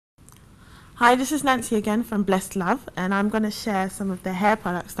Hi, this is Nancy again from Blessedluv, and I'm going to share some of the hair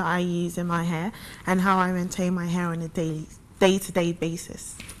products that I use in my hair and how I maintain my hair on a day-to-day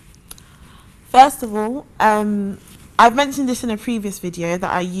basis. First of all, I've mentioned this in a previous video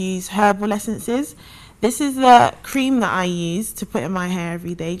that I use Herbelescences. This is the cream that I use to put in my hair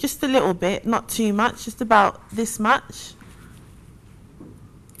every day, just a little bit, not too much, just about this much.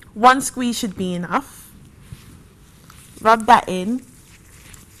 One squeeze should be enough. Rub that in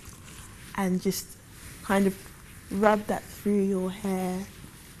and just kind of rub that through your hair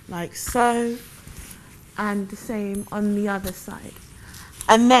like so, and the same on the other side.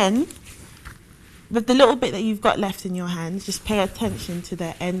 And then with the little bit that you've got left in your hands, just pay attention to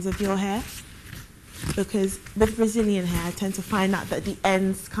the ends of your hair, because with Brazilian hair I tend to find out that the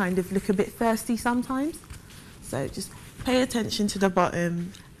ends kind of look a bit thirsty sometimes. So just pay attention to the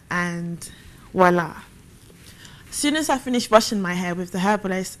bottom and voila. As soon as I finish washing my hair with the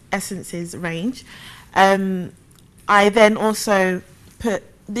Herbelescences range, I then also put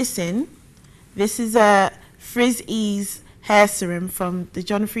this in. This is a Frizz Ease hair serum from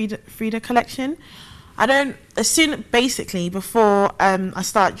the Frieda collection. Basically before I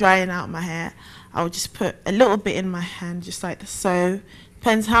start drying out my hair, I'll just put a little bit in my hand, just like so.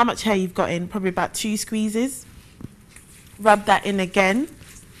 Depends how much hair you've got in, probably about 2 squeezes. Rub that in again.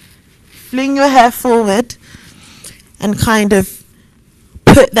 Fling your hair forward and kind of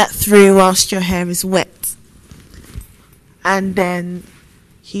put that through whilst your hair is wet. And then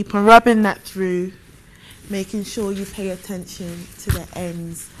keep on rubbing that through, making sure you pay attention to the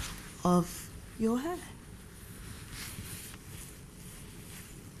ends of your hair.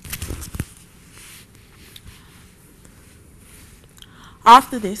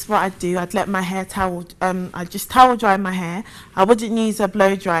 After this, what I'd do, I'd let my hair I'd just towel dry my hair. I wouldn't use a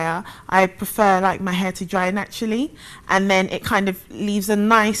blow dryer. I prefer like my hair to dry naturally, and then it kind of leaves a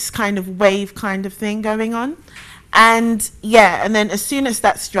nice kind of wave kind of thing going on. And yeah, and then as soon as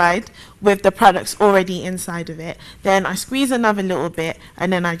that's dried with the products already inside of it, then I squeeze another little bit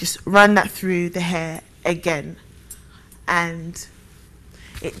and then I just run that through the hair again. And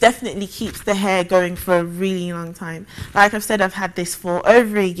it definitely keeps the hair going for a really long time. Like I've said, I've had this for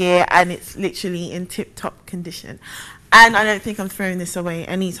over a year and it's literally in tip-top condition. And I don't think I'm throwing this away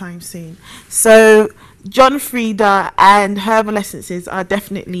anytime soon. So Frieda and Herbelescences are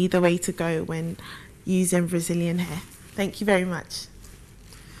definitely the way to go when using Brazilian hair. Thank you very much.